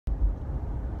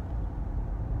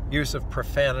use of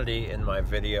profanity in my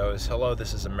videos. Hello,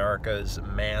 this is America's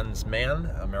Man's Man,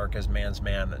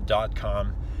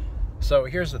 americasmansman.com. So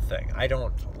here's the thing. I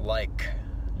don't like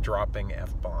dropping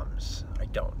F-bombs. I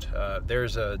don't.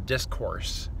 There's a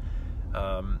discourse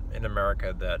in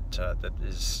America that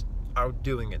is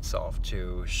outdoing itself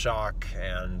to shock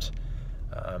and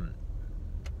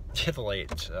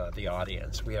titillate the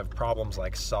audience. We have problems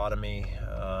like sodomy,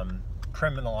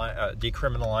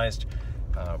 decriminalized.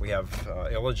 We have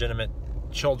illegitimate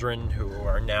children who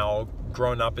are now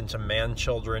grown up into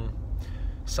man-children,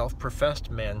 self-professed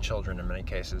man-children in many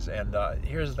cases. And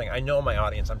here's the thing. I know my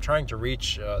audience. I'm trying to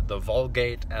reach the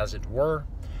vulgate, as it were,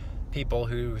 people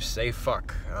who say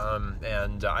fuck.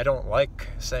 And I don't like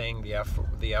saying the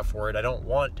F word. I don't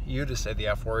want you to say the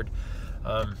F word.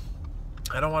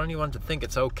 I don't want anyone to think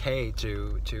it's okay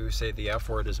to say the F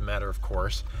word as a matter of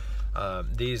course.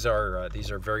 These are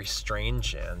very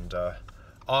strange and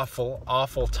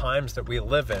awful times that we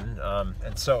live in,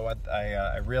 and so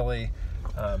I really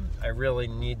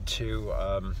need to.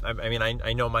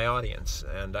 I know my audience,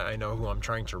 and I know who I'm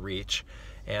trying to reach,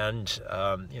 and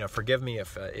forgive me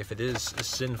if it is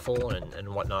sinful and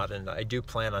whatnot, and I do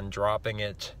plan on dropping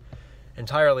it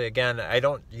entirely. Again, I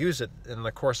don't use it in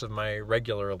the course of my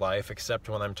regular life, except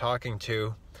when I'm talking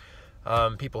to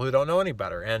people who don't know any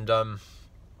better, and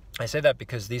I say that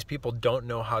because these people don't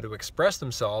know how to express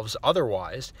themselves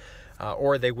otherwise,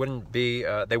 or they wouldn't be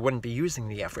using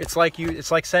the F. It's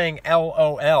like saying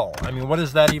LOL. I mean, what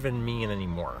does that even mean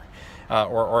anymore?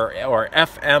 Or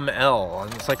FML.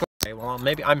 And it's like, okay, well,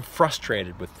 maybe I'm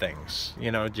frustrated with things.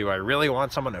 Do I really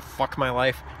want someone to fuck my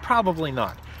life? Probably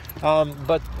not.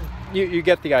 But you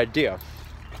get the idea.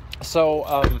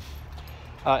 So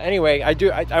anyway,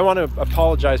 I want to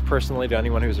apologize personally to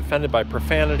anyone who's offended by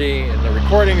profanity in the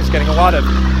recordings. Getting a lot of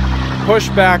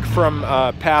pushback from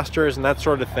pastors and that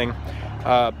sort of thing.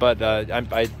 But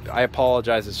I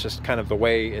apologize. It's just kind of the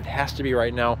way it has to be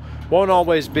right now. Won't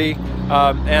always be.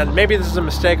 And maybe this is a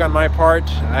mistake on my part.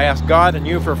 I ask God and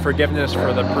you for forgiveness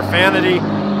for the profanity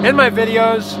in my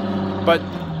videos. But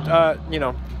I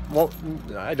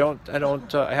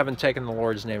haven't taken the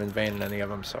Lord's name in vain in any of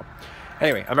them. So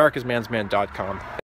anyway, americasmansman.com.